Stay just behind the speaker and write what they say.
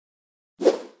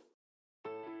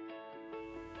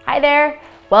Hi there.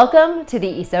 Welcome to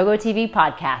the Isogo TV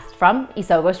podcast from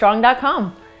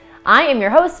isogostrong.com. I am your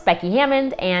host, Becky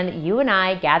Hammond, and you and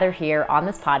I gather here on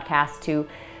this podcast to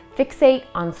fixate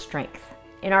on strength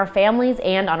in our families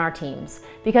and on our teams.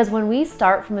 Because when we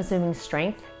start from assuming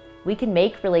strength, we can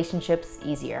make relationships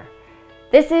easier.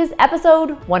 This is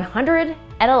episode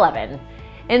 111.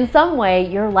 In some way,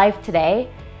 your life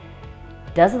today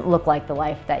doesn't look like the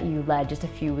life that you led just a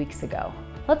few weeks ago.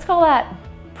 Let's call that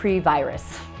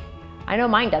pre-virus. I know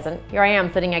mine doesn't. Here I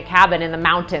am sitting in a cabin in the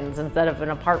mountains instead of an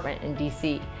apartment in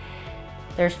DC.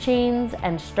 There's chains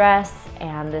and stress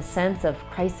and this sense of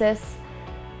crisis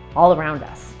all around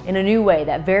us in a new way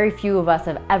that very few of us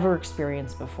have ever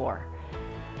experienced before.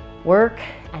 Work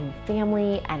and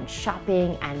family and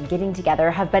shopping and getting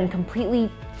together have been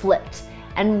completely flipped,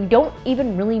 and we don't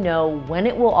even really know when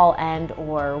it will all end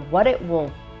or what it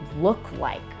will look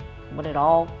like when it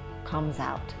all comes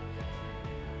out.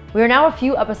 We are now a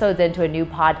few episodes into a new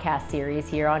podcast series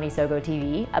here on Isogo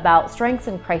TV about strengths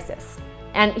in crisis.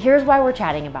 And here's why we're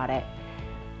chatting about it.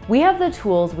 We have the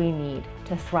tools we need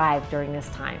to thrive during this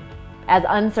time. As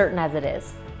uncertain as it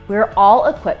is, we're all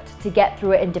equipped to get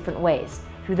through it in different ways,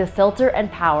 through the filter and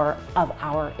power of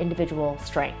our individual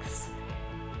strengths.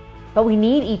 But we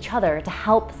need each other to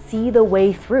help see the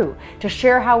way through, to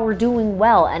share how we're doing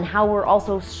well and how we're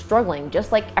also struggling,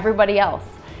 just like everybody else.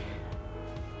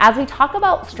 As we talk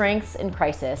about strengths in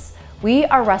crisis, we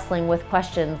are wrestling with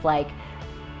questions like,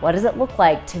 what does it look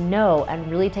like to know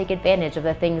and really take advantage of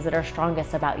the things that are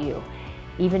strongest about you,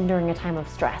 even during a time of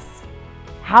stress?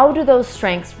 How do those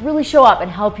strengths really show up and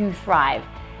help you thrive?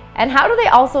 And how do they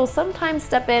also sometimes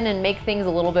step in and make things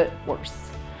a little bit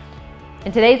worse?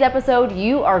 In today's episode,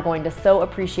 you are going to so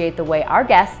appreciate the way our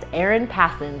guest, Erin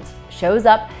Passons, shows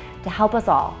up to help us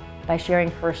all by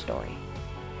sharing her story.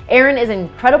 Erin is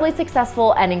incredibly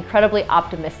successful and incredibly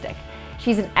optimistic.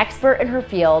 She's an expert in her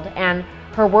field, and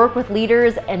her work with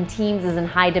leaders and teams is in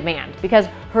high demand because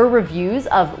her reviews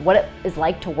of what it is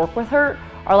like to work with her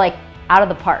are like out of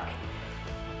the park.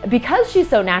 Because she's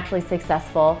so naturally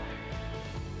successful,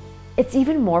 it's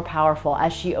even more powerful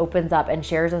as she opens up and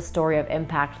shares a story of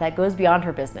impact that goes beyond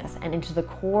her business and into the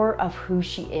core of who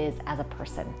she is as a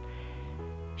person.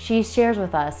 She shares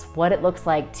with us what it looks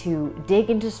like to dig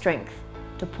into strength,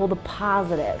 to pull the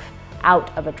positive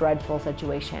out of a dreadful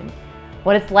situation.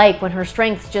 What it's like when her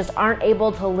strengths just aren't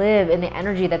able to live in the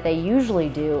energy that they usually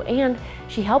do. And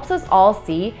she helps us all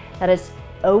see that it's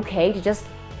okay to just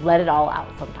let it all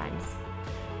out sometimes.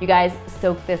 You guys,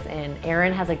 soak this in.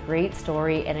 Erin has a great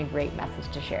story and a great message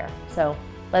to share. So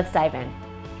let's dive in.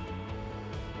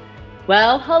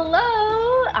 Well,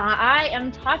 hello. I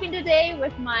am talking today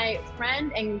with my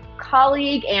friend and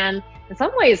colleague and in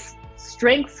some ways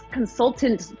strengths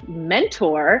consultant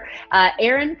mentor,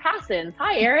 Erin Passons.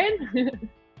 Hi, Erin.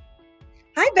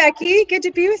 Hi, Becky. Good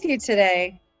to be with you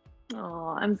today.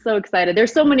 Oh, I'm so excited.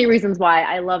 There's so many reasons why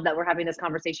I love that we're having this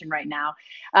conversation right now.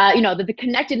 The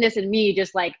connectedness in me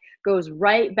just like goes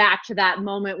right back to that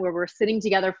moment where we're sitting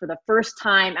together for the first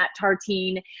time at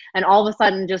Tartine, and all of a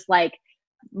sudden just like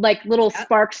little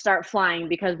sparks start flying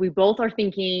because we both are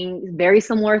thinking very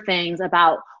similar things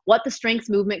about what the strengths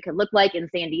movement could look like in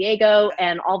San Diego.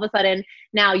 And all of a sudden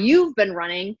now you've been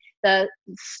running the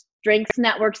Strengths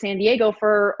Network San Diego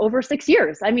for over 6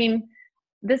 years. I mean,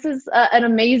 this is an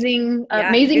amazing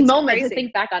moment crazy to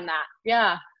think back on that.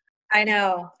 Yeah. I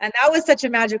know. And that was such a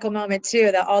magical moment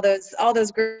too, that all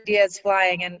those great ideas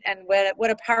flying and what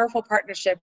a powerful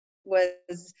partnership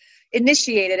was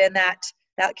initiated in that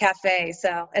cafe.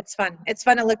 So it's fun. It's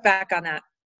fun to look back on that.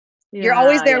 Yeah, you're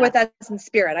always there with us in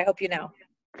spirit. I hope you know.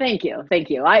 Thank you.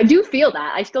 I do feel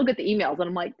that. I still get the emails and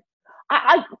I'm like,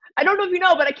 I don't know if you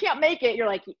know, but I can't make it. You're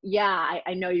like, yeah,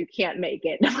 I know you can't make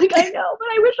it. And I'm like, I know, but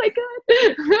I wish I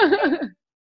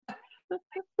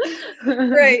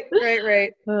could. Right.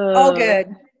 All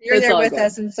good. You're there with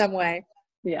us in some way.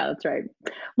 Yeah, that's right.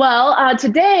 Well,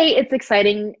 today it's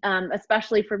exciting,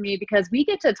 especially for me, because we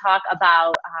get to talk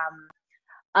about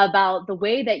the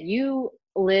way that you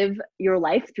live your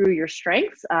life through your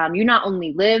strengths. You not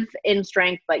only live in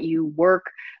strength, but you work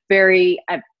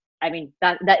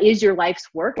that is your life's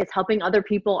work. It's helping other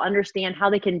people understand how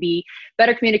they can be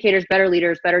better communicators, better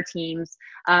leaders, better teams.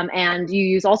 And you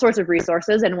use all sorts of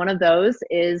resources. And one of those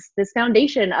is this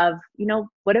foundation of,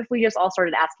 what if we just all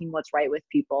started asking what's right with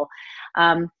people?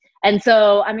 And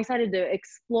so I'm excited to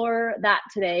explore that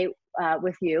today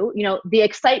with you. The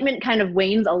excitement kind of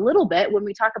wanes a little bit when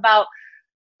we talk about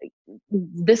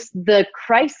the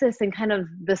crisis and kind of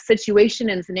the situation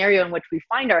and scenario in which we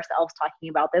find ourselves talking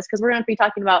about this, because we're going to be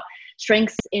talking about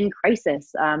strengths in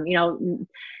crisis.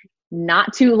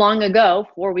 Not too long ago,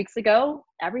 4 weeks ago,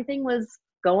 everything was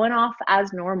going off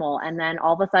as normal. And then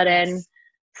all of a sudden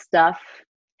stuff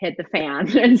hit the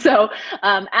fan. And so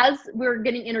as we're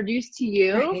getting introduced to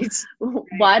you,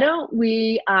 why don't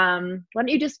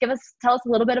you just tell us a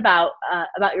little bit about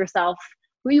yourself,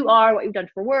 who you are, what you've done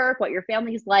for work, what your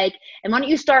family's like, and why don't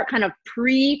you start kind of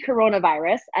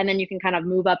pre-coronavirus, and then you can kind of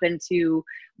move up into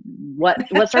what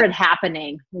started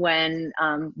happening when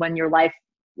your life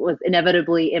was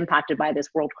inevitably impacted by this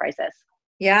world crisis.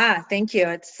 Yeah, thank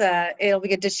you. It'll be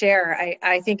good to share.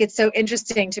 I think it's so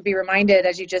interesting to be reminded,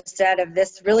 as you just said, of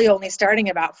this really only starting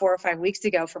about 4 or 5 weeks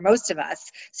ago for most of us.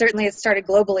 Certainly it started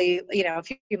globally, a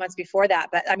few months before that.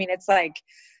 But I mean, it's like,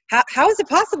 how is it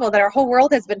possible that our whole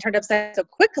world has been turned upside so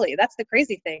quickly? That's the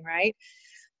crazy thing, right?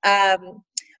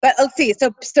 But let's see.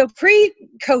 So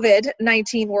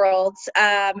pre-COVID-19 worlds,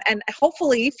 and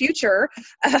hopefully future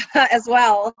as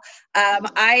well.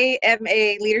 I am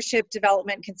a leadership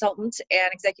development consultant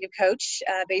and executive coach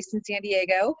based in San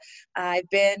Diego. I've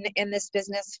been in this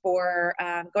business for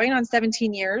going on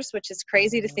 17 years, which is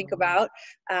crazy to think about.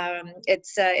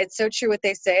 It's so true what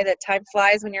they say, that time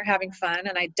flies when you're having fun.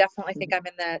 And I definitely think I'm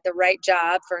in the right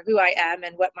job for who I am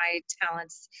and what my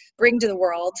talents bring to the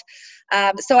world.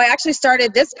 So I actually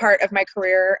started this part of my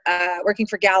career working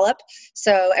for Gallup.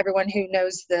 So everyone who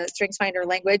knows the StrengthsFinder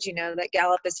language, that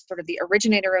Gallup is sort of the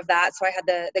originator of that. So I had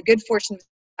the good fortune of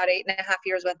about 8.5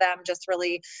 years with them, just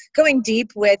really going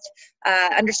deep with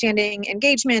understanding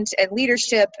engagement and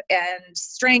leadership and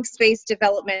strengths-based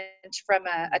development from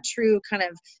a true kind of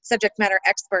subject matter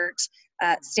expert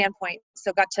standpoint.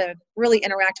 So got to really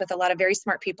interact with a lot of very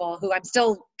smart people who I'm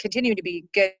still continuing to be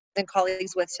good and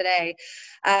colleagues with today.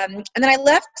 And then I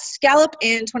left Gallup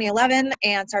in 2011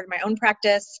 and started my own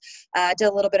practice. Did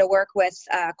a little bit of work with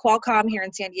Qualcomm here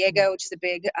in San Diego, which is a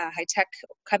big high-tech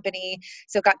company.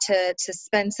 So got to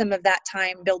spend some of that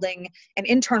time building an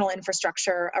internal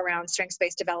infrastructure around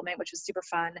strengths-based development, which was super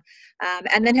fun.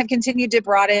 And then have continued to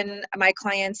broaden my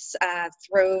clients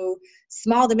through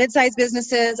small to mid-sized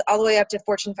businesses all the way up to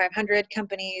Fortune 500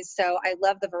 companies. So I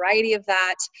love the variety of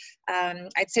that.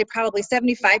 I'd say probably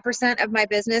 75% of my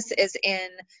business is in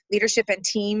leadership and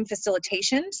team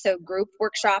facilitation, so group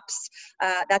workshops.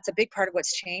 That's a big part of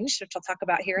what's changed, which I'll talk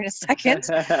about here in a second.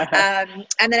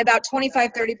 And then about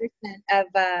 25-30%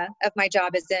 of my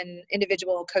job is in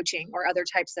individual coaching or other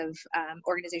types of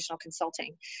organizational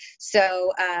consulting.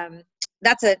 So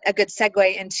that's a good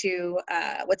segue into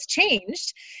what's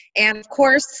changed. And of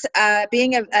course,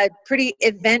 being a pretty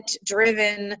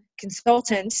event-driven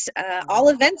consultant, all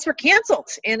events were canceled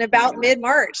in about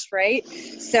mid-March, right?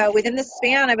 So within the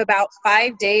span of about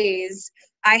 5 days,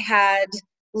 I had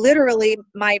literally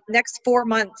my next 4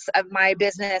 months of my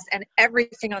business and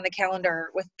everything on the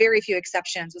calendar, with very few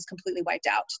exceptions, was completely wiped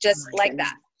out, just like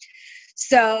that.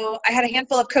 So I had a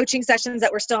handful of coaching sessions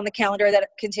that were still on the calendar that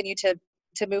continue to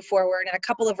move forward, and a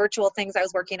couple of virtual things I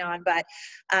was working on. But,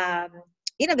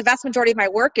 the vast majority of my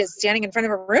work is standing in front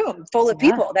of a room full of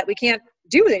people that we can't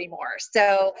do it anymore.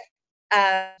 So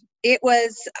it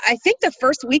was, I think the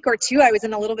first week or two, I was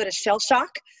in a little bit of shell shock,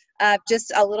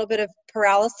 just a little bit of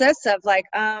paralysis of like,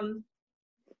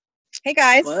 hey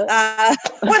guys,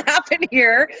 what happened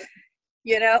here?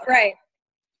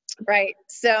 Right.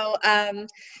 So,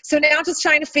 so now just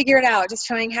trying to figure it out, just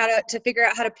trying to figure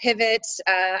out how to pivot.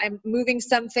 I'm moving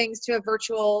some things to a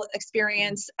virtual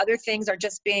experience. Other things are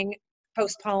just being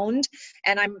postponed,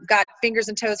 and I've got fingers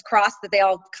and toes crossed that they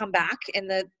all come back in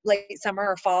the late summer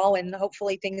or fall, and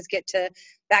hopefully things get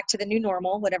back to the new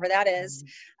normal, whatever that is.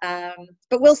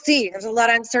 But we'll see. There's a lot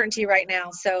of uncertainty right now,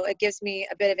 so it gives me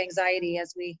a bit of anxiety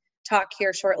as we talk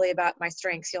here shortly about my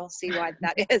strengths. You'll see why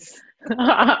that is.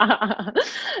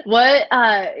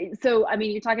 So, I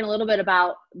mean, you're talking a little bit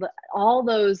about all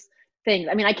those things.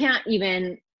 I mean, I can't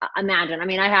even imagine. I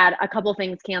mean, I had a couple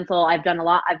things cancel. I've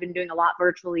been doing a lot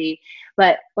virtually,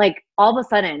 but like all of a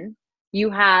sudden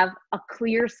you have a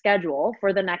clear schedule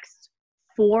for the next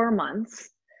 4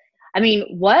 months. I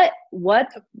mean, what,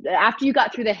 after you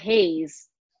got through the haze,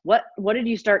 what did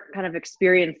you start kind of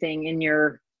experiencing in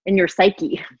your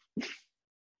psyche?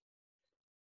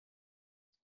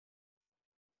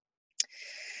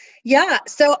 Yeah.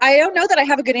 So I don't know that I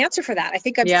have a good answer for that. I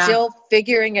think I'm still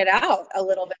figuring it out a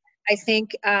little bit. I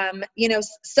think,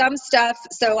 some stuff.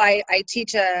 So I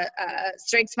teach a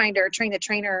StrengthsFinder train the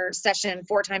trainer session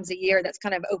 4 times a year. That's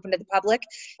kind of open to the public.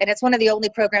 And it's one of the only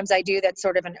programs I do that's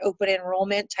sort of an open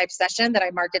enrollment type session that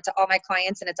I market to all my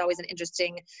clients. And it's always an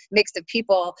interesting mix of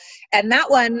people. And that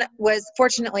one was,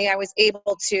 fortunately, I was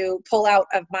able to pull out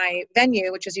of my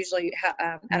venue, which is usually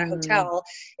at a hotel.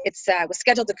 It's was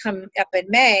scheduled to come up in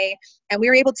May. And we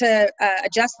were able to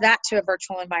adjust that to a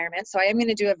virtual environment. So I am going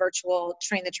to do a virtual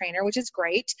train the trainer, which is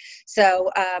great. So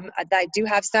I do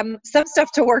have some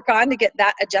stuff to work on to get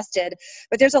that adjusted.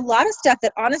 But there's a lot of stuff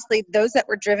that honestly, those that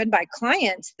were driven by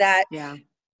clients that,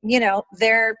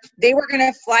 they were going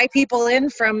to fly people in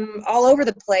from all over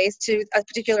the place to a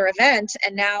particular event.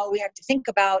 And now we have to think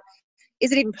about,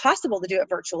 is it even possible to do it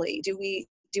virtually? Do we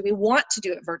want to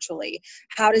do it virtually?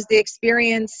 How does the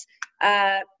experience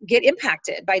get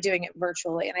impacted by doing it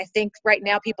virtually? And I think right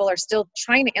now people are still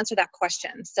trying to answer that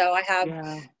question. So I have,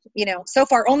 so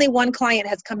far only one client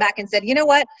has come back and said, you know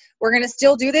what, we're going to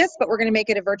still do this, but we're going to make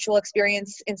it a virtual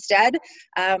experience instead.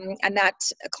 And that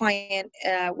client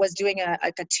was doing a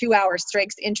 2-hour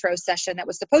strengths intro session that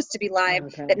was supposed to be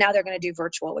live, that now they're going to do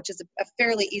virtual, which is a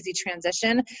fairly easy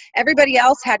transition. Everybody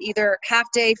else had either half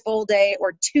day, full day,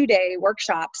 or 2-day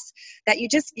workshops that you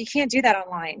can't do that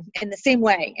online in the same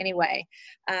way anyway.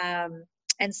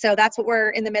 And so that's what we're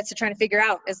in the midst of trying to figure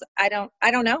out is I don't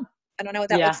know. I don't know what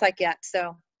that looks like yet.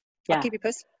 So I'll keep you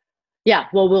posted. Yeah.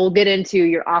 Well, we'll get into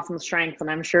your awesome strengths, and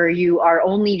I'm sure you are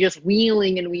only just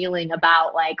wheeling and wheeling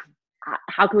about like,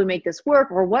 how can we make this work,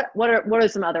 or what are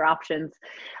some other options?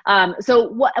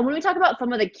 So when we talk about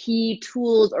some of the key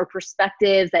tools or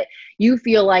perspectives that you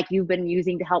feel like you've been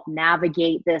using to help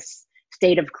navigate this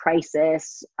state of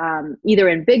crisis, either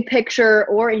in big picture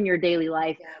or in your daily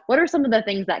life, what are some of the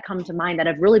things that come to mind that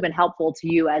have really been helpful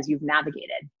to you as you've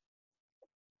navigated?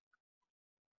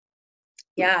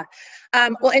 Yeah.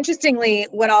 Well, interestingly,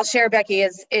 what I'll share, Becky,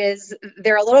 is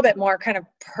they're a little bit more kind of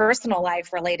personal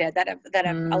life related that have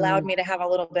allowed me to have a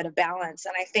little bit of balance.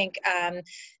 And I think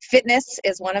fitness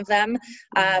is one of them.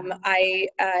 I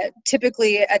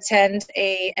typically attend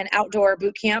an outdoor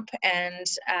boot camp, and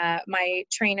my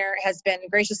trainer has been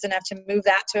gracious enough to move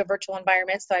that to a virtual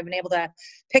environment. So I've been able to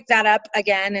pick that up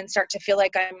again and start to feel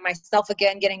like I'm myself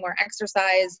again, getting more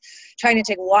exercise, trying to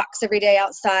take walks every day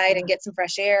outside and get some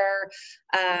fresh air.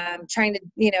 Trying to,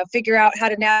 figure out how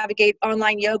to navigate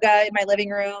online yoga in my living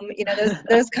room,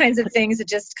 those kinds of things that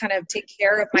just kind of take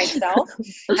care of myself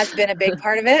has been a big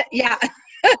part of it. Yeah.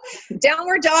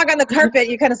 Downward dog on the carpet,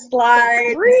 you kind of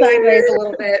slide sideways a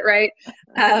little bit, right?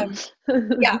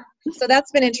 Yeah. So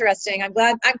that's been interesting. I'm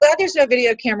glad there's no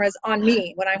video cameras on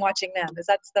me when I'm watching them, because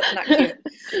that's not cute.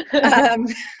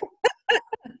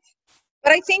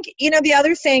 But I think, the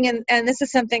other thing, and this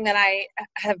is something that I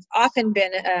have often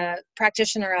been a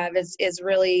practitioner of, is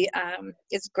really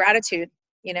is gratitude.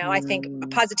 I think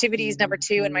positivity is number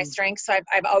 2 in my strengths. So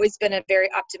I've always been a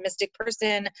very optimistic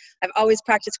person. I've always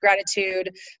practiced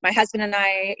gratitude. My husband and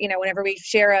I, whenever we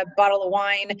share a bottle of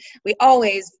wine, we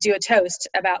always do a toast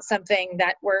about something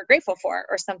that we're grateful for,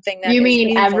 or something that you is mean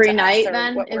meaningful every to night us,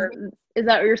 then? Is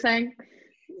that what you're saying?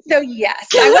 So yes,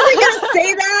 I wasn't going to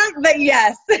say that, but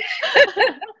yes.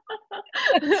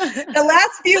 The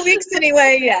last few weeks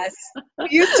anyway, yes. We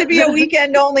used to be a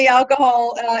weekend only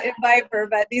alcohol imbiber,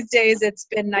 but these days it's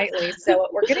been nightly. So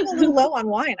we're getting a little low on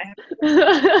wine.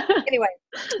 Anyway,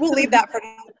 we'll leave that for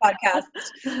the podcast.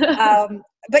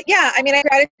 But yeah,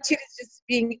 gratitude is just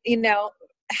being,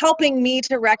 helping me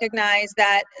to recognize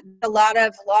that a lot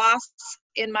of loss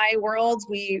in my world.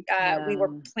 We were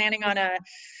planning on a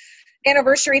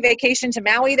anniversary vacation to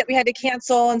Maui that we had to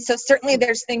cancel. And so certainly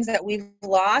there's things that we've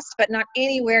lost, but not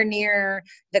anywhere near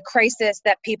the crisis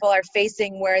that people are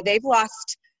facing, where they've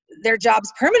lost their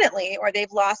jobs permanently, or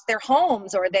they've lost their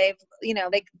homes, or they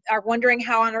are wondering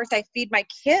how on earth I feed my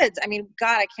kids.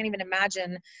 God, I can't even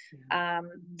imagine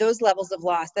those levels of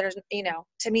loss that are,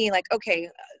 to me, like, okay,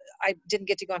 I didn't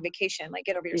get to go on vacation, like,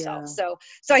 get over yourself. So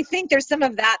I think there's some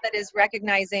of that is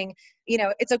recognizing,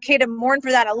 it's okay to mourn for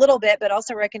that a little bit, but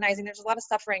also recognizing there's a lot of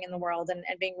suffering in the world, and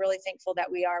being really thankful that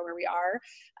we are where we are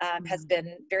has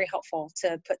been very helpful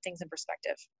to put things in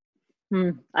perspective.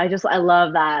 I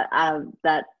love that,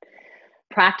 that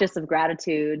practice of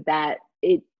gratitude, that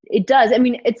it does.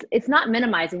 It's not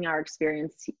minimizing our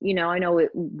experience. I know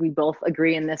we both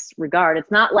agree in this regard.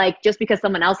 It's not like just because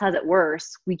someone else has it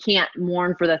worse, we can't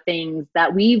mourn for the things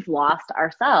that we've lost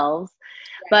ourselves.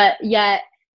 Right. But yet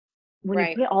when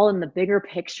you put it all in the bigger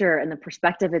picture and the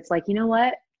perspective, it's like, you know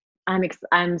what?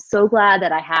 I'm so glad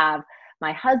that I have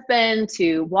my husband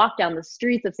to walk down the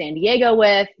streets of San Diego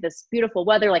with, this beautiful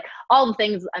weather, like all the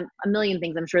things, a million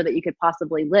things I'm sure that you could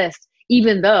possibly list,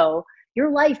 even though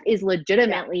your life is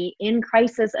legitimately in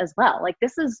crisis as well. Like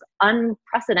this is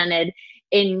unprecedented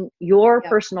in your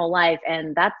personal life.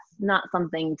 And that's not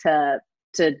something to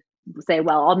say,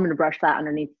 well, I'm going to brush that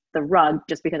underneath the rug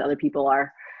just because other people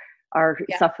are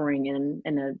suffering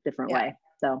in a different way.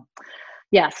 So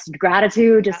yes,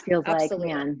 gratitude just feels like,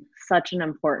 man, such an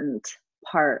important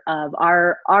part of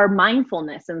our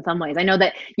mindfulness in some ways. I know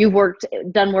that you've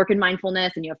done work in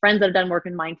mindfulness and you have friends that have done work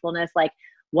in mindfulness. Like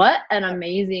what an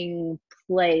amazing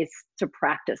place to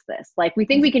practice this. Like we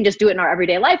think we can just do it in our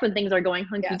everyday life when things are going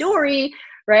hunky-dory,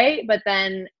 right? But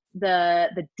then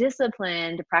the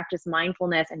discipline to practice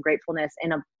mindfulness and gratefulness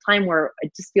in a time where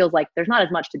it just feels like there's not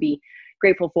as much to be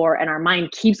grateful for and our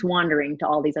mind keeps wandering to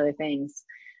all these other things.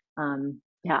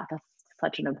 That's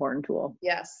such an important tool.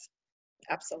 Yes,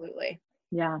 absolutely.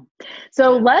 Yeah.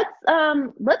 So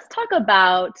let's talk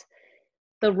about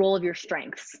the role of your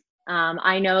strengths.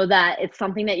 I know that it's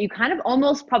something that you kind of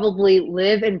almost probably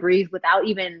live and breathe without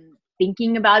even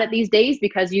thinking about it these days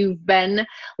because you've been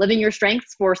living your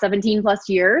strengths for 17 plus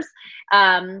years.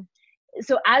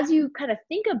 So as you kind of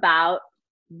think about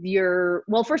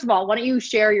first of all, why don't you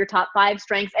share your top 5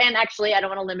 strengths? And actually, I don't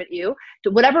want to limit you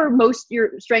to whatever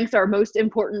your strengths are most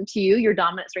important to you, your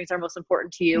dominant strengths are most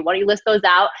important to you. Why don't you list those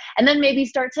out? And then maybe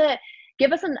start to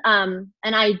give us an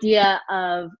idea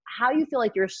of how you feel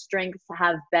like your strengths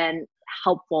have been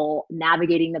helpful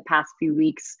navigating the past few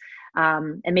weeks,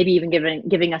 and maybe even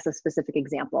giving us a specific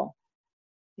example.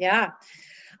 Yeah.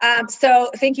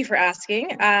 So thank you for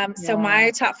asking. So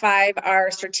my top 5 are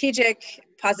strategic,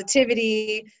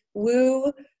 positivity,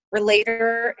 woo,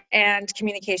 relator, and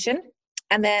communication.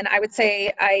 And then I would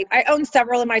say I own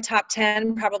several in my top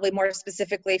 10, probably more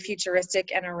specifically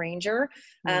futuristic and arranger,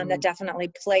 that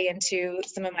definitely play into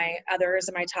some of my others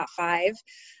in my top 5.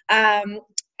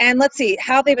 And let's see,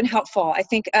 how they've been helpful. I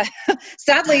think,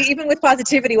 sadly, even with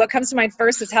positivity, what comes to mind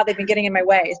first is how they've been getting in my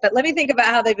way. But let me think about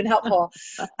how they've been helpful.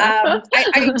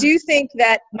 I do think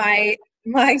that my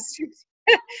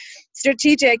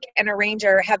strategic and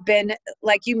arranger have been,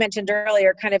 like you mentioned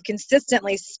earlier, kind of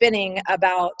consistently spinning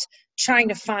about trying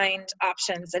to find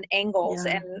options and angles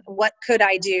and what could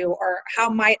I do, or how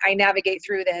might I navigate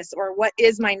through this, or what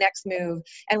is my next move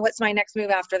and what's my next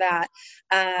move after that.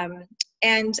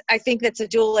 And I think that's a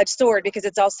dual-edged sword because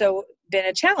it's also been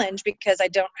a challenge because I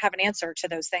don't have an answer to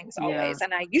those things always.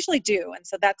 And I usually do. And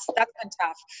so that's been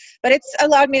tough, but it's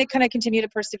allowed me to kind of continue to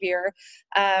persevere.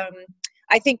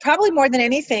 I think probably more than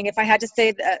anything, if I had to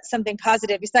say something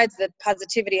positive, besides the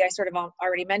positivity I sort of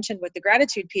already mentioned with the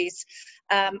gratitude piece,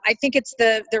 I think it's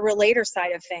the relator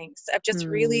side of things, of just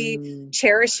really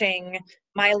cherishing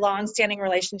my long-standing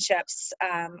relationships.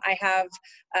 I have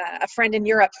a friend in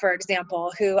Europe, for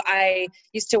example, who I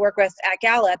used to work with at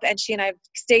Gallup, and she and I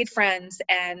stayed friends.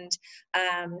 And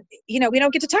we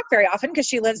don't get to talk very often because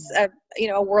she lives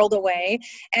a world away.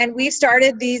 And we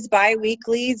started these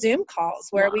bi-weekly Zoom calls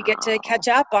where we get to catch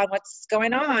up on what's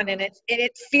going on, and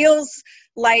it feels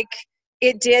like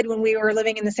it did when we were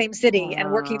living in the same city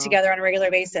and working together on a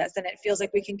regular basis. And it feels like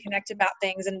we can connect about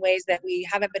things in ways that we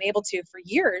haven't been able to for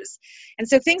years. And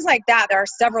so things like that, there are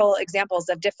several examples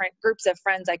of different groups of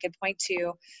friends I could point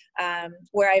to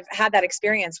where I've had that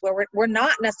experience where we're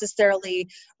not necessarily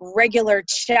regular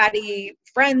chatty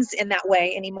friends in that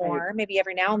way anymore, maybe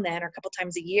every now and then or a couple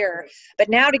times a year. But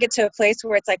now to get to a place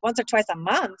where it's like once or twice a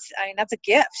month, I mean, that's a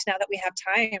gift now that we have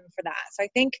time for that. So I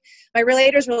think my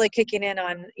relator's really kicking in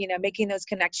on, making those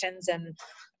connections and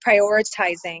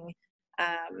prioritizing,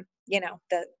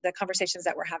 the conversations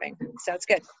that we're having. So it's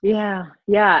good. Yeah.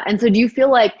 Yeah. And so do you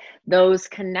feel like those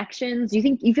connections,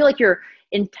 you feel like you're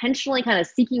intentionally kind of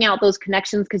seeking out those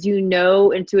connections because you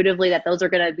know intuitively that those are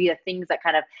going to be the things that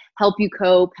kind of help you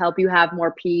cope, help you have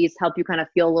more peace, help you kind of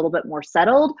feel a little bit more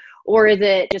settled? Or is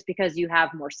it just because you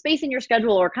have more space in your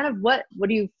schedule, or kind of what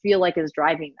do you feel like is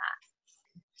driving that?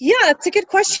 Yeah, that's a good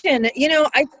question.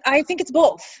 I think it's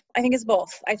both.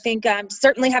 I think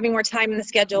certainly having more time in the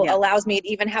schedule allows me to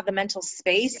even have the mental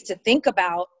space to think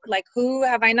about, like, who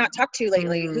have I not talked to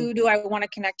lately? Who do I want to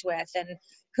connect with? And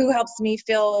who helps me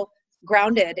feel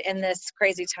grounded in this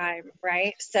crazy time,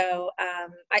 right? So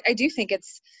I do think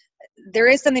there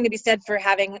is something to be said for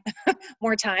having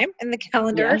more time in the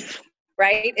calendar,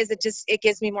 right? It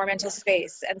gives me more mental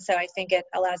space. And so I think it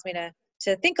allows me to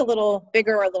think a little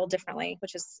bigger or a little differently,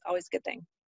 which is always a good thing.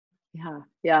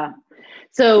 Yeah.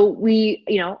 So we,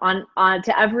 on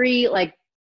to every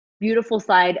beautiful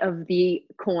side of the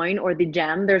coin or the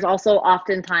gem, there's also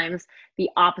oftentimes the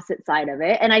opposite side of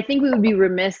it. And I think we would be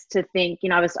remiss to think,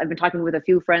 I've been talking with a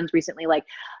few friends recently, like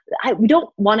we don't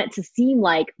want it to seem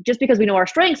like just because we know our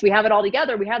strengths, we have it all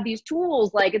together, we have these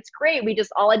tools, like it's great.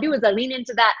 All I do is I lean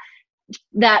into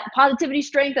that positivity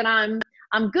strength and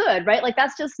I'm good, right? Like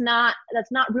that's not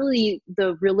really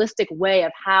the realistic way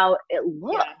of how it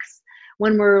looks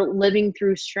when we're living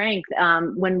through strength,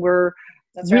 when we're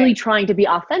really trying to be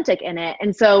authentic in it.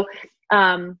 And so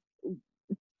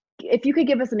if you could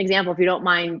give us an example, if you don't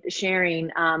mind sharing,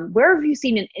 where have you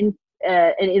seen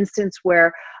an instance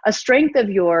where a strength of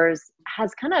yours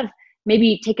has kind of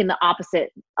maybe taken the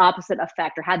opposite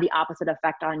effect or had the opposite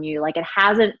effect on you? Like it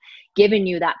hasn't given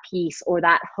you that peace or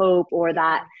that hope or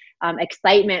that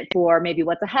excitement for maybe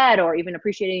what's ahead, or even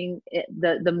appreciating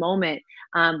the moment,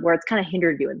 where it's kind of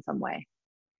hindered you in some way.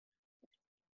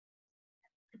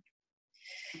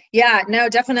 Yeah, no,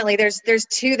 definitely. There's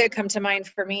two that come to mind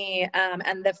for me.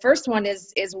 And the first one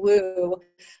is woo.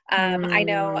 I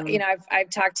know, I've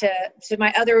talked to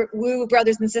my other woo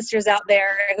brothers and sisters out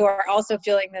there who are also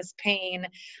feeling this pain,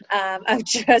 of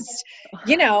just,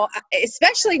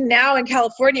 especially now in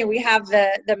California, we have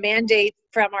the mandate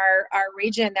from our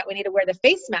region that we need to wear the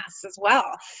face masks as well.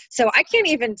 So I can't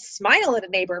even smile at a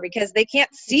neighbor because they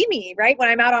can't see me, right? When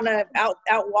I'm out on out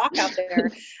walk out there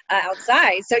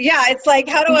outside. So yeah, it's like,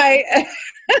 how do I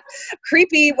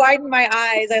creepy, widen my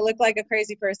eyes? I look like a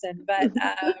crazy person, but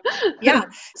yeah.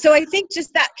 So I think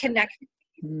just that connection,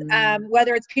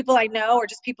 whether it's people I know or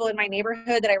just people in my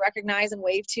neighborhood that I recognize and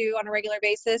wave to on a regular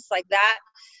basis, like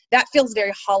that feels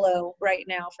very hollow right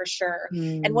now for sure.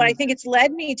 And what I think it's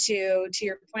led me to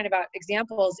your point about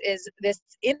examples, is this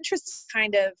interest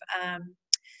kind of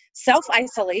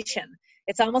self-isolation.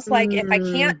 It's almost like if I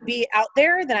can't be out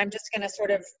there, then I'm just going to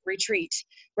sort of retreat,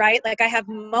 right? Like I have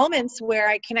moments where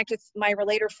I connect with my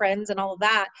relator friends and all of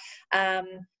that.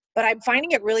 But I'm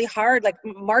finding it really hard, like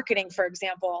marketing, for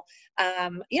example.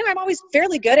 I'm always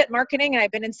fairly good at marketing, and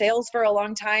I've been in sales for a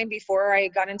long time before I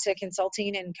got into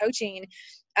consulting and coaching.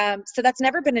 So that's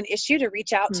never been an issue to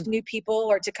reach out to new people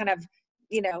or to kind of,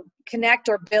 connect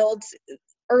or build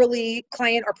early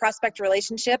client or prospect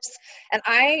relationships. And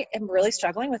I am really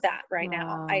struggling with that right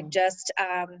now. I just,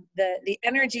 the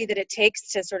energy that it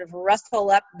takes to sort of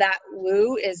rustle up that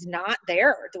woo is not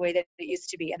there the way that it used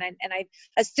to be. And I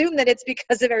assume that it's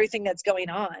because of everything that's going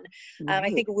on. I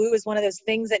think woo is one of those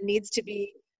things that needs to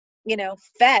be,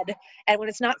 fed. And when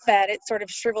it's not fed, it sort of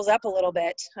shrivels up a little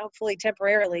bit, hopefully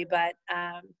temporarily, but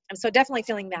I'm so definitely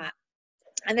feeling that.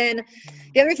 And then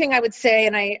the other thing I would say,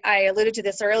 and I alluded to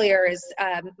this earlier, is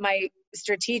my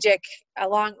strategic's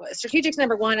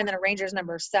number 1, and then arranger's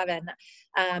number 7.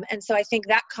 And so I think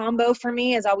that combo for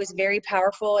me is always very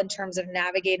powerful in terms of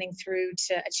navigating through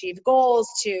to achieve goals,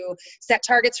 to set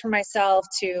targets for myself,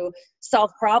 to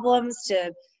solve problems,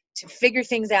 to figure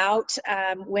things out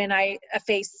when I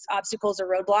face obstacles or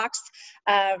roadblocks.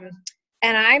 And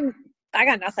I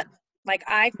got nothing. Like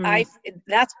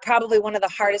that's probably one of the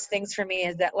hardest things for me,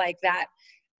 is that like that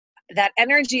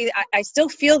energy, I still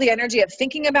feel the energy of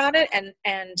thinking about it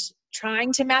and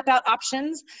trying to map out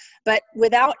options, but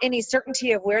without any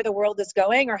certainty of where the world is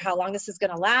going or how long this is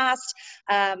going to last.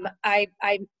 I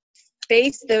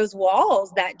face those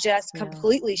walls that just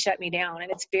completely shut me down,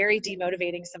 and it's very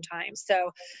demotivating sometimes.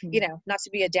 So, not to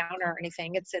be a downer or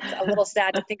anything, it's a little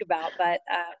sad to think about, but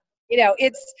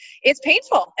it's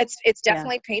painful. It's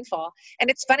definitely painful. And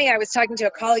it's funny, I was talking to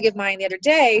a colleague of mine the other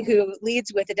day who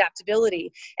leads with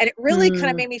adaptability, and it really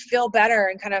kind of made me feel better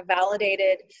and kind of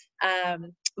validated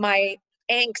my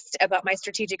angst about my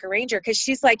strategic arranger, because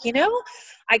she's like,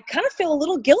 I kind of feel a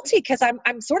little guilty because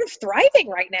I'm sort of thriving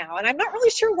right now, and I'm not really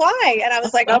sure why. And I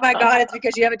was like, oh my God, it's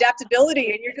because you have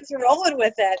adaptability and you're just rolling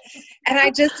with it. And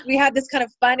we had this kind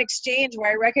of fun exchange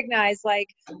where I recognized, like,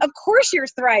 of course you're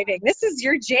thriving. This is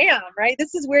your jam, right?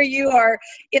 This is where you are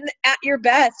at your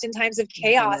best in times of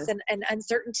chaos and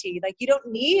uncertainty. Like, you don't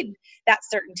need that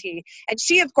certainty. And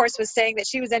she, of course, was saying that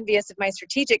she was envious of my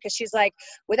strategic, because she's like,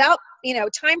 without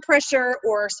time pressure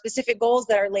or specific goals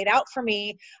that are laid out for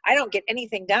me, I don't get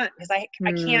anything done, because I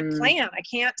can't plan, I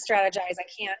can't strategize,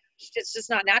 it's just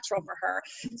not natural for her.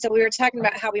 So we were talking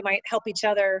about how we might help each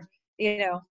other,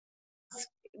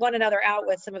 one another out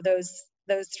with some of those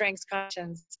strengths,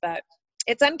 cautions. But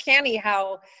it's uncanny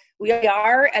how we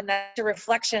are, and that's a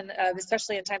reflection of,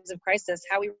 especially in times of crisis,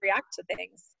 how we react to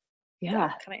things.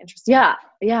 Yeah, kind of interesting. Yeah.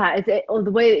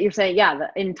 The way that you're saying,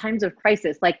 in times of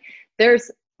crisis, like there's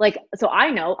like, so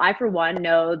I for one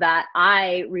know that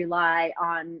I rely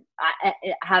on, I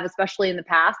have, especially in the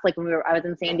past, like when I was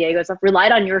in San Diego stuff,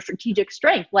 relied on your strategic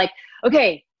strength. Like,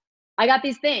 okay, I got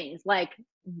these things, like,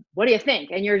 what do you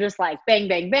think? And you're just like, bang,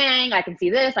 bang, bang. I can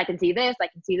see this. I can see this. I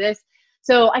can see this.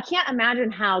 So I can't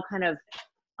imagine how kind of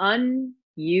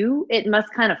it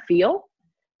must kind of feel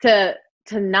to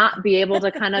not be able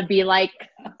to kind of be like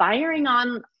firing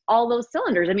on all those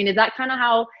cylinders. I mean, is that kind of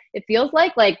how it feels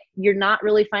like you're not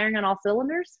really firing on all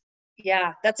cylinders?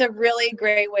 Yeah, that's a really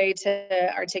great way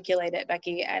to articulate it,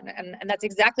 Becky. And that's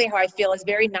exactly how I feel, is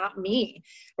very not me,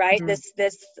 right? Mm-hmm.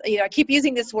 This, I keep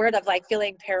using this word of like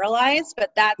feeling paralyzed,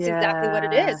 but that's exactly what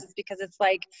it is. It's because it's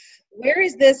like, where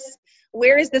is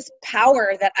this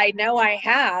power that I know I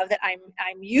have, that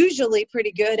I'm usually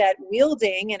pretty good at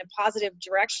wielding in a positive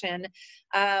direction?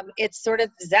 It's sort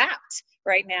of zapped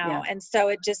right now. Yeah. And so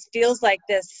it just feels like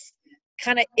this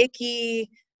kind of icky,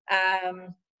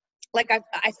 like I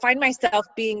find myself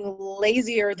being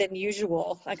lazier than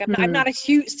usual. Like I'm not a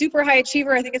huge, super high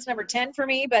achiever. I think it's number 10 for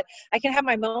me, but I can have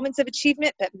my moments of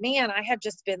achievement. But man, I have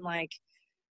just been like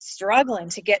struggling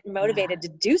to get motivated to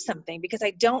do something because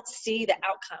I don't see the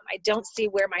outcome. I don't see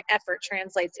where my effort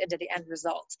translates into the end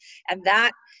result. And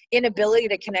that inability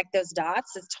to connect those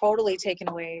dots has totally taken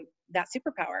away that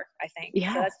superpower, I think.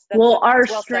 Yeah. So that's well, our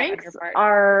well strengths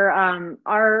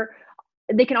are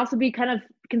they can also be kind of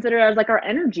considered as like our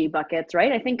energy buckets,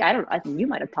 right? I think you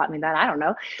might have taught me that. I don't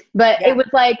know. But it was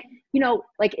like,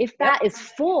 like if that is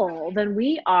full, then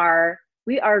we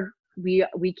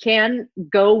can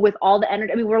go with all the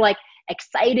energy. I mean, we're like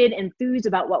excited, enthused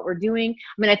about what we're doing. I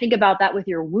mean, I think about that with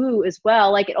your woo as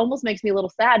well. Like it almost makes me a little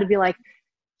sad to be like,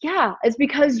 yeah, it's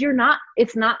because the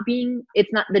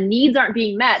needs aren't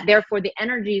being met. Therefore the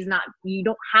energy is not, you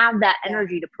don't have that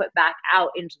energy to put back out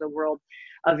into the world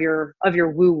of your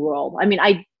woo world. I mean,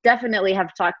 I definitely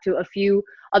have talked to a few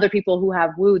other people who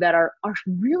have woo that are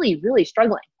really, really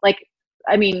struggling. Like,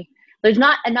 I mean, there's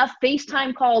not enough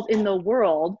FaceTime calls in the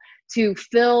world to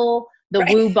fill the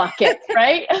woo bucket,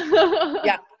 right?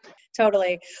 Yeah.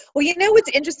 Totally. Well, what's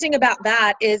interesting about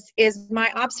that is my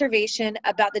observation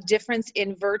about the difference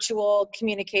in virtual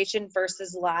communication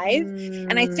versus live.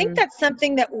 And I think that's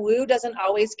something that woo doesn't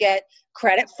always get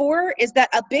credit for, is that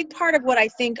a big part of what I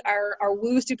think our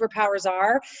woo superpowers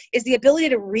is the ability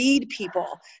to read people.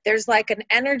 There's like an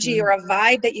energy or a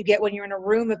vibe that you get when you're in a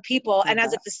room of people. And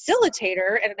as a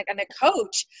facilitator and a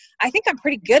coach, I think I'm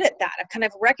pretty good at that, of kind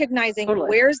of recognizing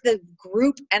where's the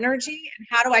group energy and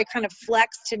how do I kind of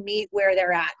flex to meet where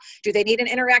they're at. Do they need an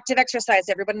interactive exercise?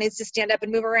 Everybody needs to stand up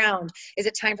and move around. Is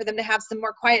it time for them to have some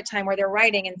more quiet time where they're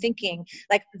writing and thinking?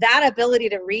 Like that ability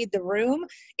to read the room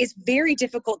is very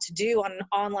difficult to do on an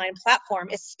online platform,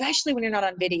 especially when you're not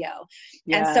on video.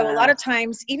 And so a lot of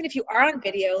times, even if you are on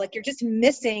video, like you're just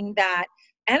missing that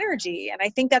energy. And I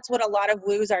think that's what a lot of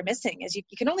woos are missing, is you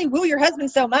can only woo your husband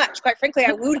so much. Quite frankly,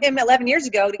 I wooed him 11 years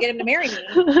ago to get him to marry me,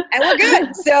 and we're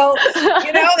good. So,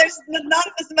 there's not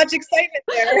as much excitement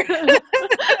there.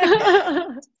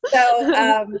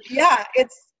 So,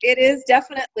 it is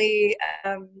definitely,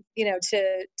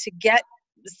 to get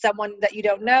someone that you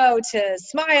don't know to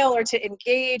smile or to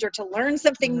engage or to learn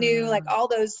something new, like all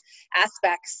those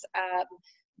aspects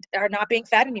are not being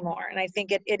fed anymore. And I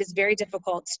think it is very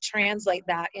difficult to translate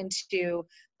that into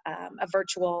a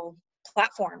virtual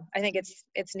platform. I think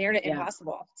it's near to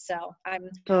impossible. So I'm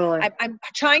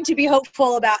trying to be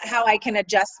hopeful about how I can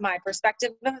adjust my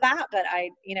perspective of that, but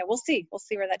we'll see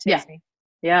where that takes me.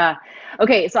 Yeah.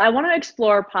 Okay. So I want to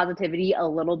explore positivity a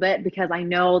little bit, because I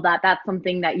know that that's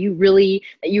something that you really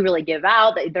give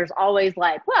out, that there's always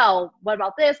like, well, what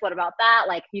about this? What about that?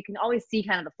 Like you can always see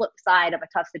kind of the flip side of a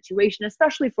tough situation,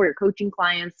 especially for your coaching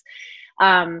clients.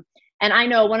 And I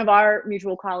know one of our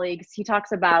mutual colleagues, he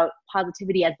talks about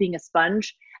positivity as being a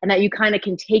sponge, and that you kind of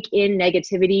can take in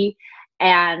negativity,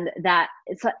 and that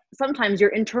sometimes your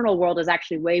internal world is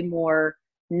actually way more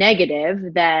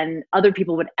negative than other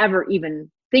people would ever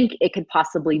even think it could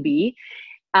possibly be.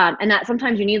 And that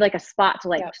sometimes you need like a spot to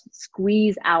like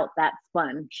squeeze out that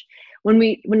sponge. When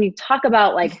you talk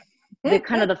about like the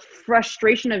kind of the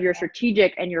frustration of your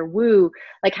strategic and your woo,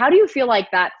 like how do you feel like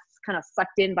that's kind of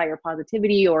sucked in by your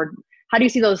positivity, or how do you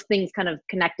see those things kind of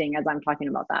connecting as I'm talking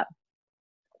about that?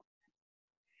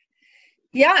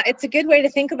 Yeah, it's a good way to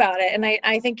think about it. And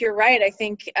I think you're right. I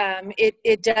think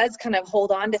it does kind of hold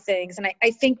on to things. And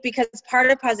I think because part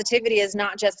of positivity is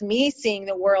not just me seeing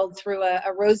the world through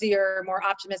a rosier, more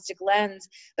optimistic lens,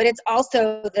 but it's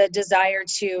also the desire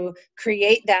to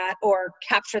create that or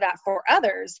capture that for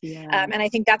others. And I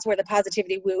think that's where the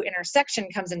positivity woo intersection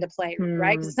comes into play,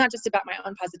 right? Because it's not just about my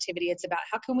own positivity. It's about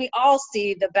how can we all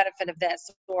see the benefit of this,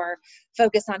 or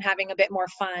focus on having a bit more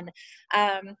fun.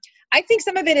 I think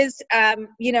some of it is,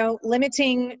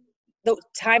 limiting the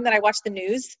time that I watch the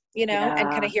news, you know, and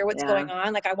kind of hear what's Yeah. going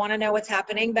on. Like I want to know what's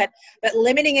happening, but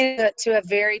limiting it to a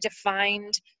very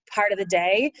defined part of the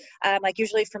day. Like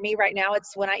usually for me right now,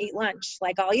 it's when I eat lunch.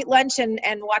 Like I'll eat lunch and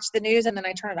watch the news, and then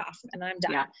I turn it off and I'm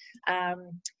done. Yeah.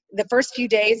 The first few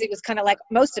days, it was kind of like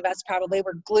most of us probably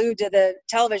were glued to the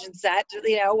television set,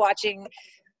 you know, watching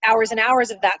hours and hours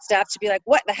of that stuff to be like,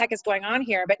 what the heck is going on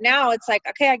here? But now it's like,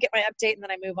 okay, I get my update and then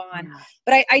I move on. Yeah.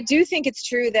 But I do think it's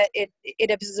true that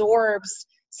it absorbs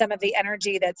some of the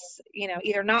energy that's, you know,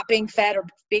 either not being fed or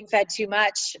being fed too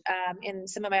much in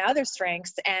some of my other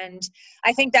strengths. And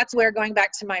I think that's where, going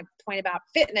back to my point about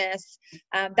fitness,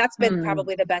 that's been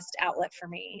probably the best outlet for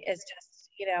me, is just,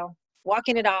 you know,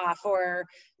 walking it off, or,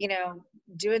 you know,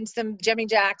 doing some jumping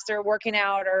jacks or working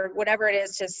out or whatever it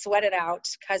is to sweat it out.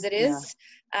 Cause it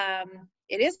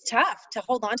is tough to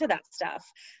hold on to that stuff.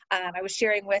 I was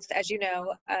sharing with, as you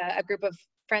know, a group of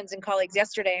friends and colleagues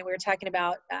yesterday, and we were talking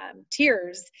about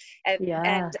tears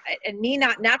and me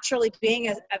not naturally being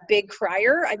a big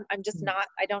crier. I'm just not,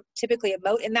 I don't typically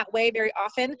emote in that way very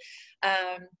often.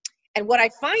 And what I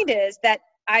find is that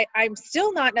I'm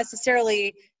still not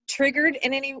necessarily triggered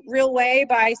in any real way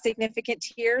by significant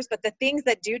tears, but the things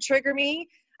that do trigger me,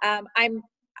 I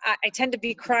tend to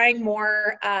be crying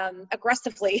more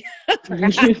aggressively,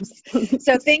 perhaps.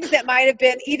 So things that might have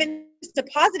been even just a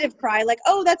positive cry, like,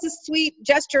 oh, that's a sweet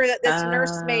gesture that this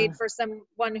nurse made for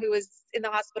someone who is in the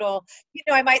hospital. You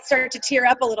know, I might start to tear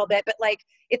up a little bit, but like,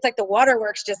 it's like the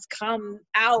waterworks just come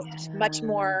out much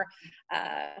more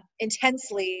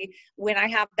intensely when I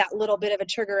have that little bit of a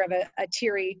trigger of a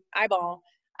teary eyeball.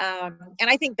 And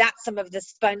I think that's some of the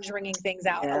sponge wringing things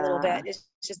out a little bit. It's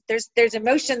just, there's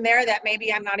emotion there that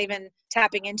maybe I'm not even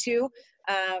tapping into.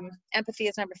 Empathy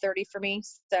is number 30 for me.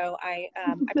 So I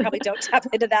probably don't tap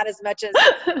into that as much as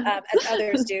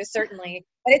others do, certainly,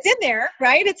 but it's in there,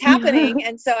 right? It's happening.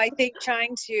 And so I think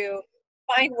trying to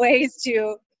find ways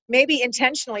to maybe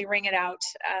intentionally wring it out,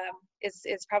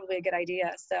 is probably a good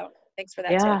idea. So thanks for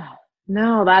that tip.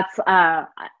 No, that's,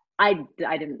 I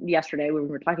didn't, yesterday when we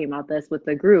were talking about this with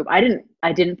the group, I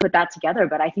didn't put that together,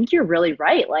 but I think you're really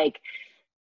right. Like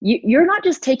you're not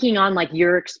just taking on like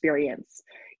your experience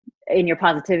in your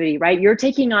positivity, right? You're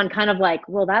taking on kind of like,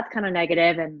 well, that's kind of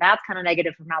negative and that's kind of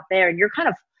negative from out there. And you're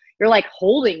like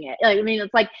holding it. Like, I mean,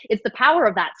 it's like, it's the power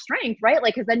of that strength, right?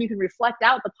 Like, cause then you can reflect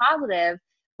out the positive,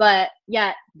 but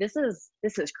yet this is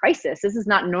crisis. This is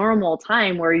not normal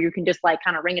time where you can just like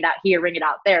kind of wring it out here, wring it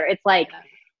out there. It's like,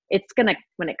 it's gonna,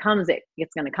 when it comes,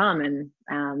 it's gonna come.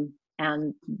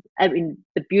 And I mean,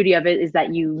 the beauty of it is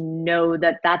that, you know,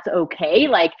 that that's okay.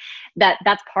 Like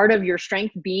that's part of your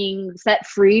strength, being set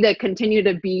free to continue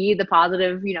to be the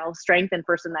positive, you know, strength and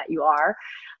person that you are.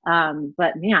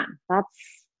 But man,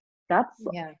 that's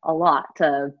a lot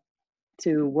to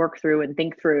work through and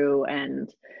think through and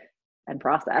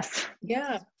process.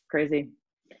 Yeah. Crazy.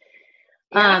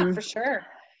 Yeah, for sure.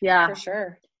 Yeah. For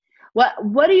sure.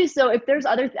 What do you, so if there's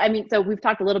other, I mean, so we've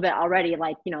talked a little bit already,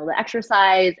 like, you know, the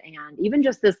exercise and even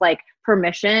just this like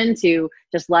permission to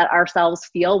just let ourselves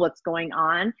feel what's going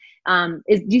on. Do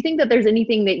you think that there's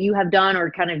anything that you have done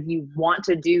or kind of you want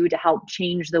to do to help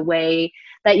change the way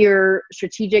that your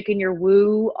strategic and your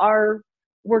woo are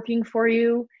working for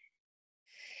you?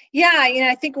 Yeah, you know,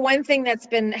 I think one thing that's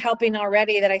been helping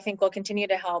already that I think will continue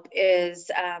to help is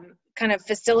kind of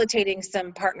facilitating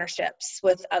some partnerships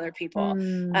with other people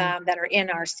that are in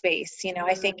our space. You know,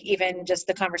 I think even just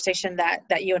the conversation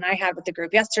that you and I had with the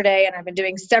group yesterday, and I've been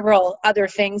doing several other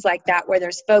things like that, where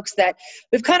there's folks that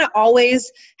we've kind of always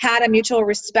had a mutual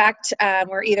respect.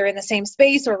 We're either in the same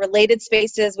space or related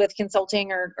spaces with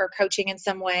consulting or coaching in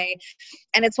some way.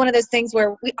 And it's one of those things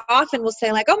where we often will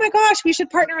say like, oh my gosh, we should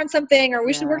partner on something, or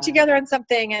we should work together on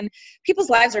something. And people's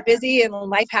lives are busy and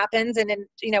life happens. And then,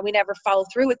 you know, we never follow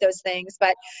through with those things.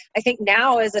 But I think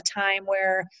now is a time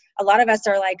where a lot of us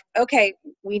are like, okay,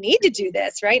 we need to do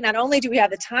this, right? Not only do we have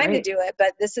the time to do it,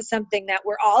 but this is something that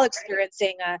we're all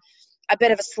experiencing a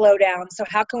bit of a slowdown. So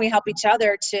how can we help each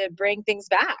other to bring things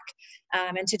back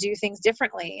and to do things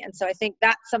differently? And so I think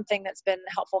that's something that's been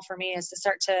helpful for me, is to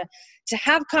start to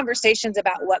have conversations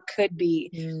about what could be.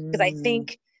 Because I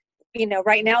think, you know,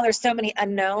 right now there's so many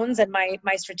unknowns, and my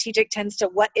strategic tends to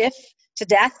what if to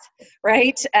death,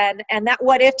 right? And that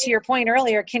what if, to your point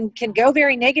earlier, can go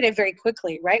very negative very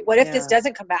quickly, right? What if this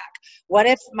doesn't come back? What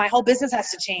if my whole business has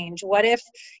to change? What if,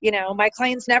 you know, my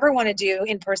clients never want to do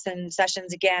in-person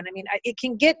sessions again? I mean, it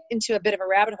can get into a bit of a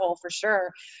rabbit hole for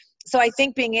sure. So I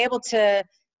think being able to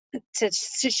to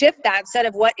shift that, instead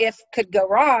of what if could go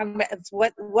wrong, it's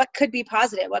what could be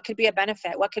positive, what could be a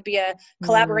benefit, what could be a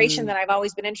collaboration that I've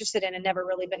always been interested in and never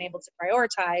really been able to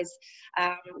prioritize.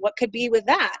 What could be with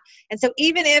that? And so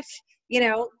even if,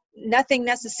 nothing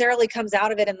necessarily comes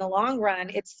out of it in the long run,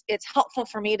 it's helpful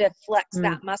for me to flex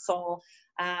that muscle,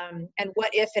 and what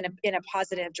if in a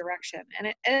positive direction.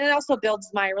 And it also builds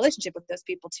my relationship with those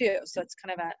people too. So it's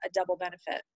kind of a double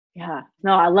benefit. Yeah,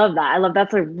 no, I love that.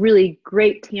 That's a really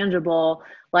great, tangible,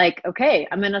 like, okay,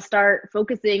 I'm going to start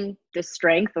focusing this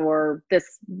strength or this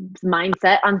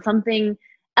mindset on something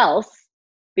else,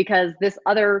 because this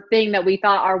other thing that we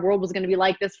thought our world was going to be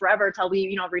like this forever till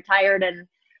we, retired and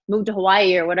moved to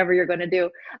Hawaii or whatever you're going to do.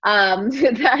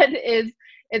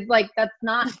 It's like, that's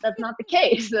not the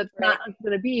case. That's not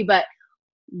going to be, but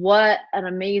what an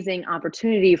amazing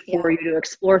opportunity for you to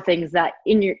explore things that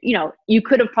in your, you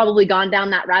could have probably gone down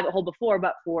that rabbit hole before,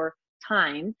 but for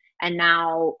time. And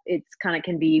now it's kind of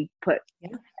can be put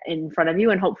in front of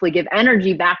you and hopefully give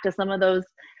energy back to some of those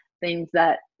things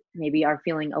that maybe are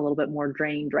feeling a little bit more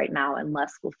drained right now and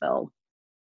less fulfilled.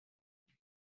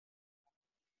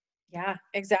 Yeah,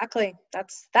 exactly.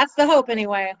 That's the hope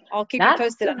anyway. I'll keep you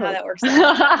posted on how that works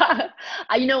out.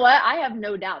 You know what? I have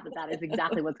no doubt that is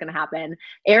exactly what's going to happen.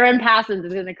 Erin Passons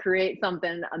is going to create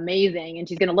something amazing, and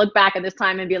she's going to look back at this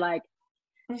time and be like,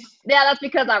 yeah, that's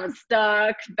because I was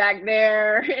stuck back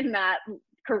there in that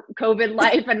COVID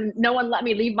life and no one let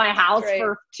me leave my house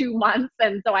for 2 months.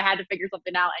 And so I had to figure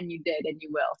something out, and you did, and you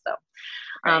will. So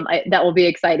that will be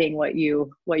exciting what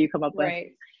you come up with.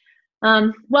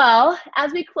 Well,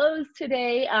 as we close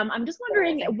today, I'm just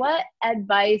wondering what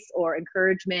advice or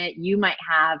encouragement you might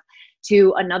have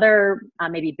to another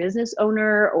maybe business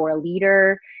owner or a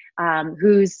leader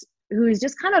who's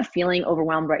just kind of feeling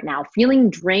overwhelmed right now,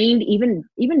 feeling drained,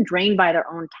 even drained by their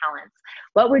own talents.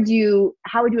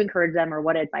 How would you encourage them, or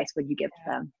what advice would you give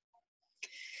to them?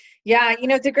 Yeah,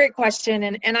 it's a great question.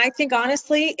 And I think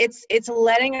honestly, it's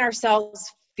letting ourselves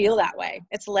feel that way.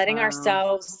 It's letting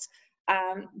ourselves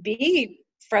be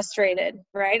frustrated,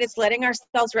 right? It's letting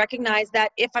ourselves recognize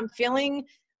that if I'm feeling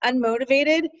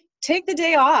unmotivated, take the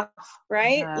day off,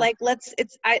 right? Yeah. Like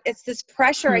it's this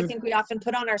pressure I think we often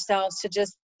put on ourselves to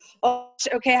just,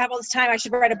 okay, I have all this time, I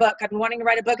should write a book. I've been wanting to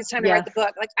write a book. It's time to write the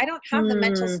book. Like, I don't have the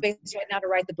mental space right now to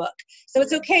write the book. So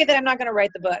it's okay that I'm not going to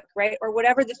write the book, right? Or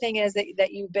whatever the thing is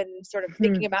that you've been sort of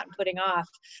thinking about and putting off.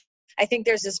 I think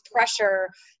there's this pressure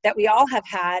that we all have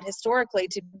had historically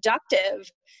to be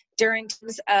productive during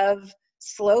times of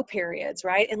slow periods,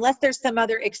 right? Unless there's some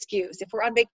other excuse. If we're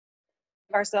on vacation,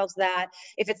 give ourselves that.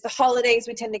 If it's the holidays,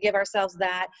 we tend to give ourselves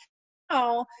that.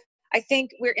 I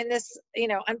think we're in this,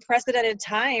 unprecedented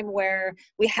time where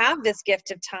we have this gift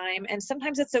of time, and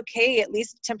sometimes it's okay, at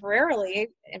least temporarily,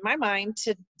 in my mind,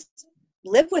 to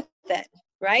live with it,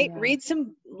 right? Yeah. Read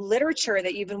some literature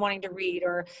that you've been wanting to read,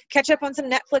 or catch up on some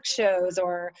Netflix shows,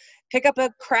 or pick up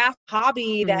a craft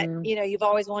hobby that, you've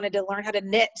always wanted to learn how to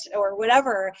knit or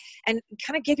whatever, and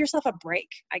kind of give yourself a break,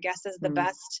 I guess, is the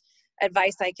best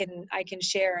advice I can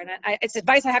share. And it's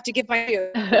advice I have to give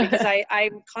because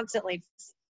I'm constantly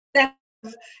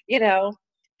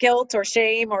guilt or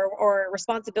shame or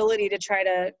responsibility to try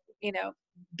to,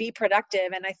 be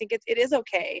productive. And I think it is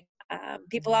okay.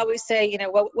 People always say,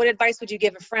 what advice would you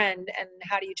give a friend, and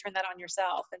how do you turn that on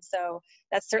yourself? And so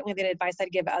that's certainly the advice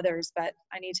I'd give others, but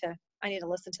I need to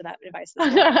listen to that advice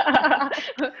as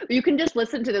well. You can just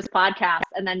listen to this podcast,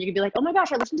 and then you can be like, oh my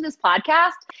gosh, I listened to this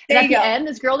podcast. And at the end,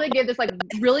 this girl did give this like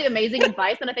really amazing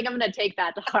advice, and I think I'm going to take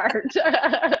that to heart.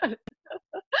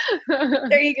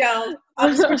 There you go. I'll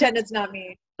just pretend it's not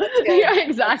me. That's good. Yeah,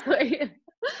 exactly.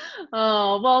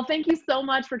 Oh, well, thank you so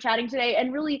much for chatting today.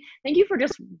 And really, thank you for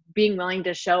just being willing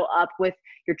to show up with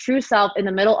your true self in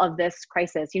the middle of this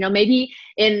crisis. Maybe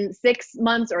in 6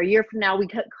 months or a year from now, we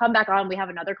could come back on, we have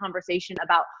another conversation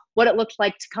about what it looks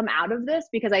like to come out of this,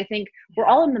 because I think we're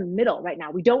all in the middle right now.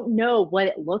 We don't know what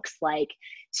it looks like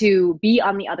to be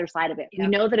on the other side of it. Yeah. We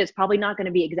know that it's probably not going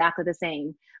to be exactly the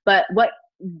same, but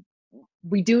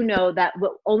we do know that the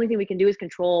only thing we can do is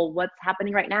control what's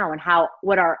happening right now, and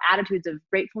what our attitudes of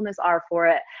gratefulness are for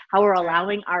it, how we're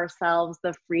allowing ourselves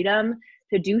the freedom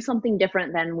to do something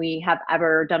different than we have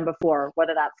ever done before,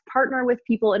 whether that's partner with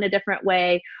people in a different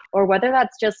way, or whether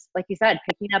that's just, like you said,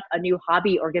 picking up a new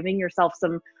hobby or giving yourself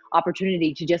some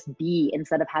opportunity to just be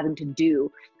instead of having to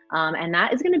do. And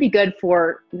that is going to be good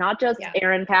for not just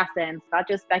Erin Passons, not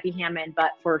just Becky Hammond,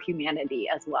 but for humanity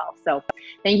as well. So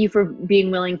thank you for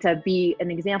being willing to be an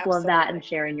example of that and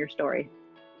sharing your story.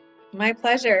 My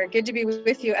pleasure. Good to be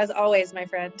with you as always, my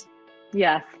friend.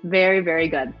 Yes, very, very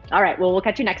good. All right. Well, we'll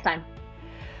catch you next time.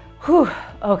 Whew.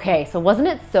 Okay, so wasn't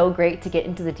it so great to get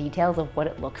into the details of what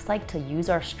it looks like to use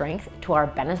our strength to our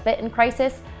benefit in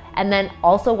crisis? And then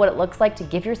also what it looks like to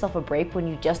give yourself a break when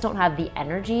you just don't have the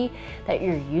energy that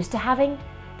you're used to having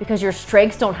because your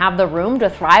strengths don't have the room to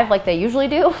thrive like they usually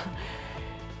do?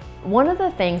 One of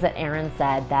the things that Erin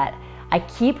said that I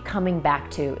keep coming back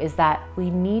to is that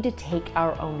we need to take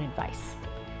our own advice.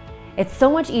 It's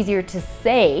so much easier to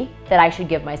say that I should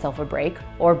give myself a break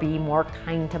or be more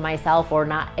kind to myself or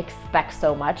not expect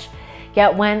so much.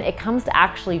 Yet when it comes to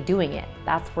actually doing it,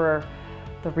 that's where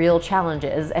the real challenge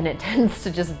is, and it tends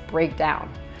to just break down.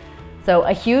 So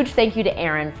a huge thank you to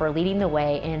Erin for leading the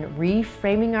way in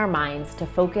reframing our minds to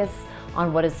focus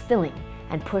on what is filling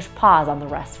and push pause on the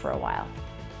rest for a while.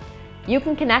 You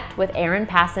can connect with Erin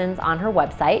Passons on her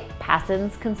website,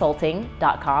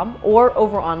 passonsconsulting.com, or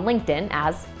over on LinkedIn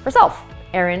as herself,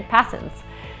 Erin Passons.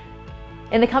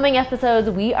 In the coming episodes,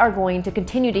 we are going to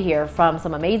continue to hear from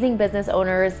some amazing business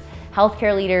owners,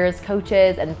 healthcare leaders,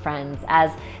 coaches, and friends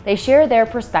as they share their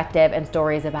perspective and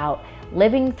stories about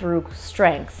living through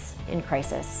strengths in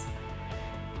crisis.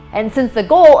 And since the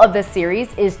goal of this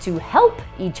series is to help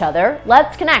each other,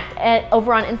 let's connect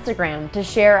over on Instagram to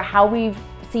share how we've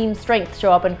seen strength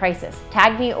show up in crisis.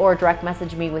 Tag me or direct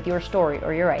message me with your story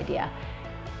or your idea.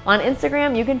 On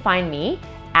Instagram, you can find me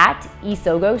at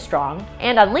IsogoStrong,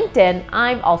 and on LinkedIn,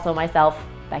 I'm also myself,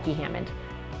 Becky Hammond.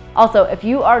 Also, if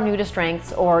you are new to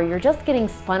strengths or you're just getting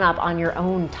spun up on your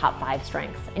own top 5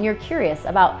 strengths and you're curious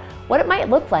about what it might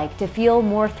look like to feel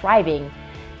more thriving,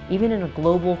 even in a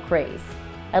global craze,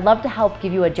 I'd love to help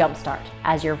give you a jump start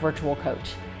as your virtual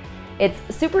coach. It's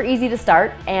super easy to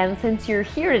start, and since you're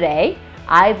here today,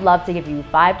 I'd love to give you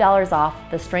 $5 off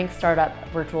the Strength Startup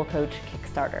Virtual Coach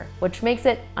Kickstarter, which makes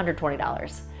it under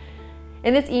 $20.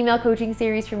 In this email coaching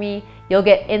series for me, you'll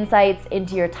get insights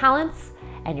into your talents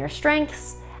and your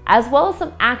strengths, as well as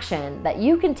some action that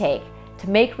you can take to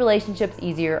make relationships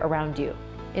easier around you,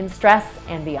 in stress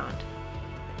and beyond.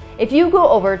 If you go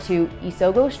over to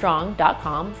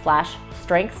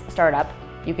isogostrong.com/strengthsstartup,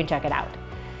 you can check it out.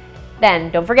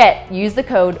 Then don't forget, use the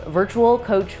code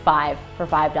VIRTUALCOACH5 for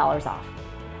 $5 off.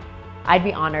 I'd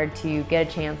be honored to get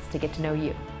a chance to get to know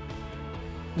you.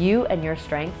 You and your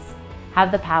strengths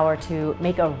have the power to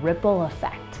make a ripple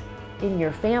effect in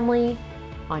your family,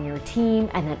 on your team,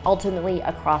 and then ultimately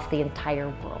across the entire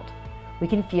world. We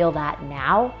can feel that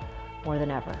now more than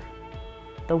ever.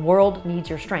 The world needs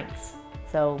your strengths,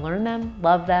 so learn them,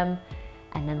 love them,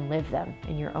 and then live them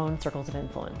in your own circles of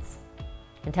influence.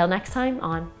 Until next time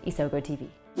on Isogo TV.